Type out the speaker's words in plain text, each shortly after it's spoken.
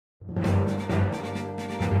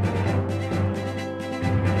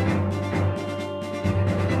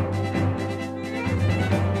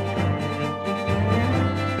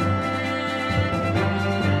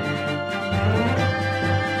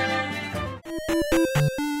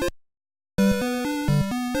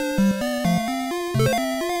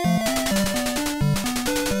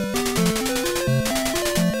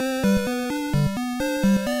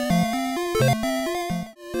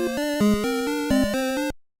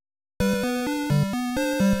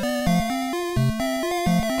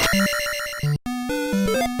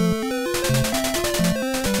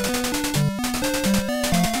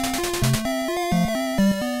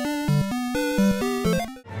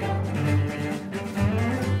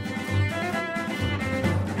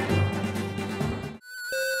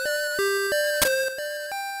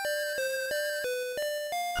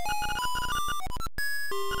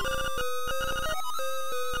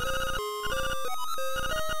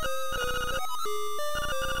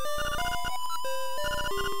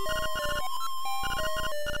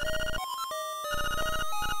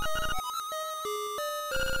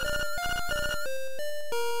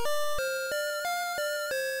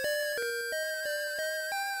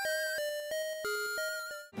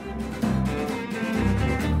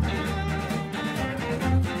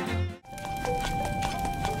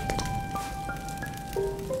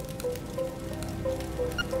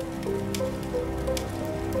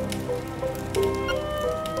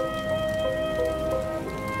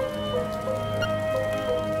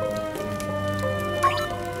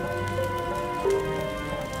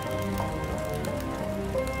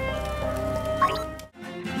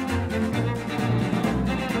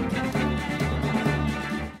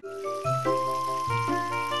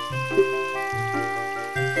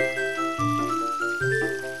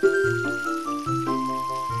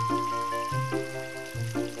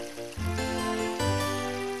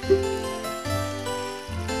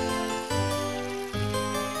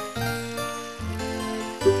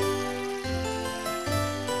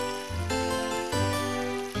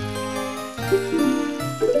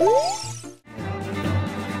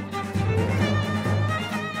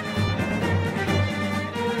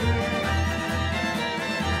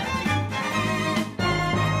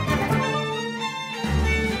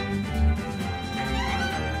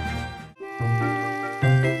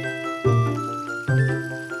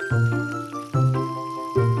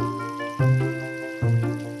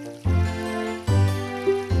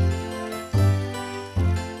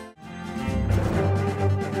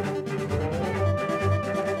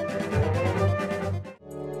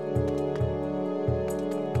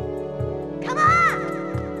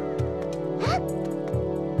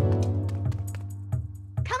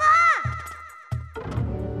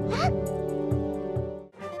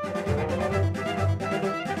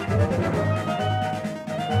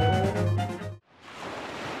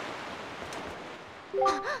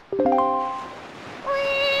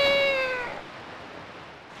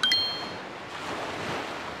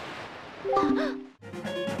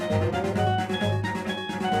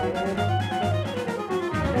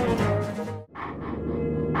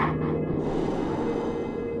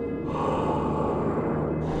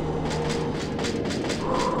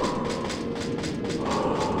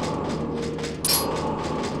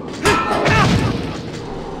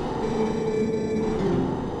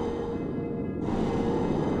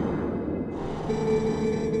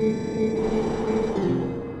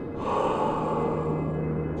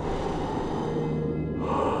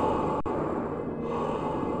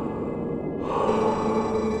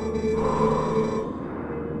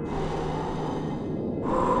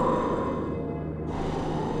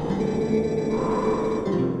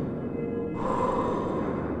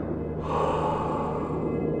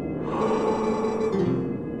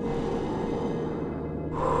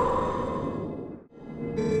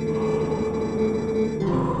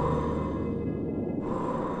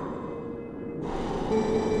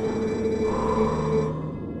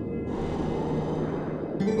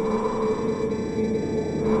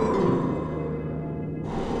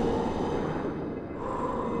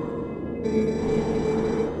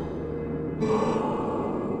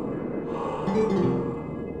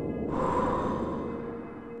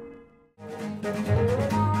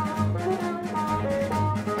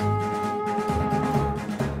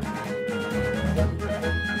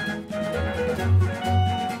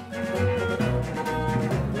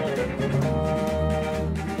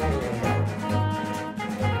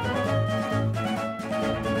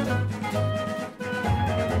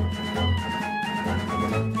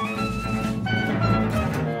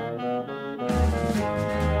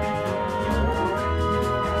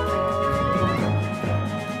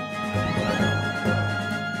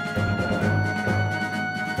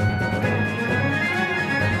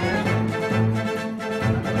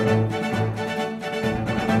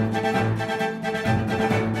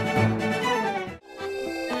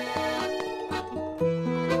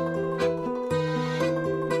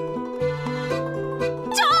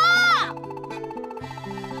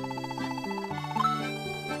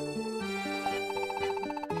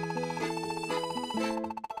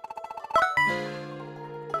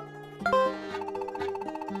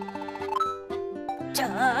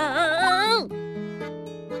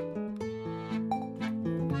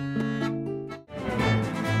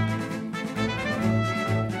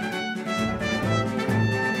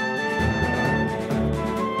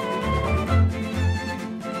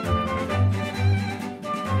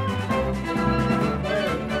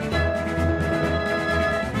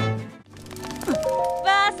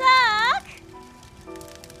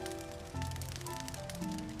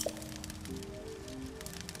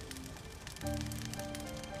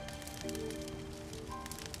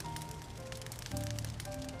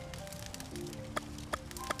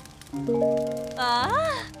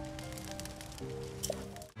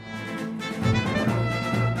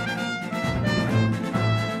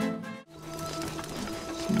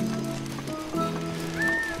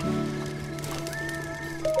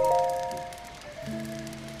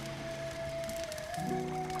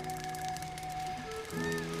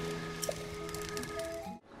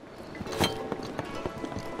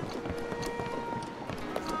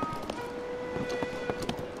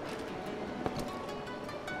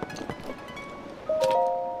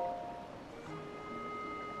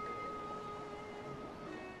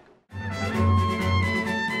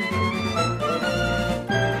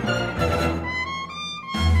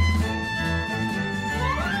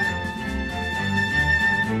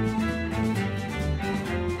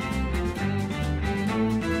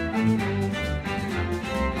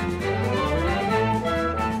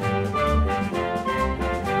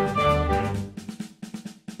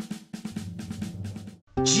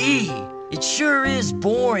Gee, it sure is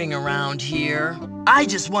boring around here. I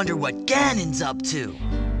just wonder what Ganon's up to.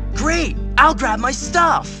 Great, I'll grab my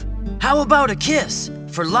stuff. How about a kiss,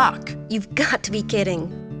 for luck? You've got to be kidding.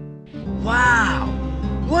 Wow,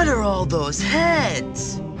 what are all those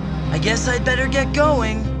heads? I guess I'd better get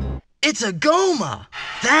going. It's a Goma.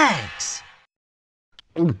 Thanks.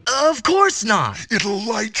 Of course not. It'll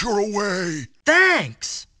light your way.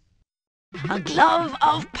 Thanks. A glove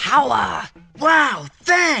of power. Wow,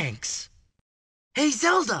 thanks. Hey,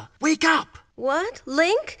 Zelda, wake up. What?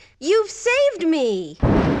 Link? You've saved me!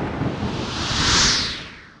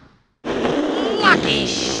 Lucky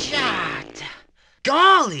shot.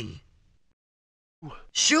 Golly.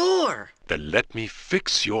 Sure. Then let me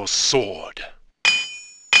fix your sword.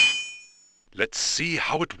 Let's see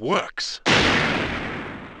how it works.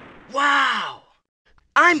 Wow.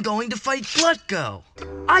 I'm going to fight Glutgo.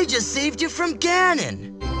 I just saved you from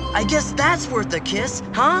Ganon. I guess that's worth a kiss,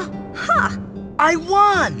 huh? Ha! I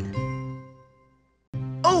won!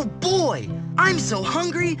 Oh boy, I'm so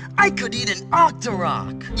hungry I could eat an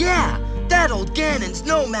Octorok. Yeah, that old Ganon's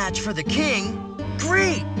no match for the king.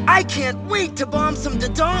 Great, I can't wait to bomb some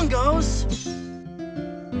Dodongos.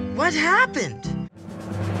 What happened?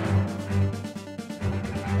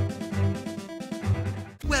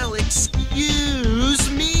 Well, excuse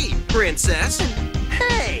me, princess.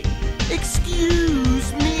 Hey,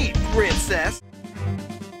 excuse me, princess.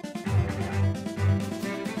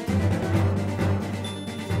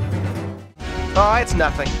 Oh, it's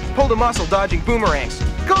nothing. Pulled a muscle dodging boomerangs.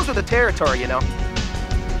 Goes with the territory, you know.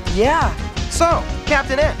 Yeah. So,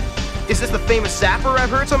 Captain N, is this the famous zapper I've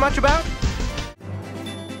heard so much about?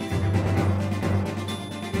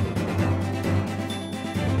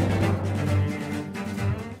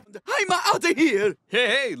 I'm out of here.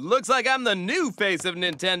 Hey, looks like I'm the new face of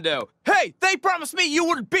Nintendo. Hey, they promised me you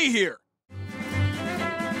wouldn't be here.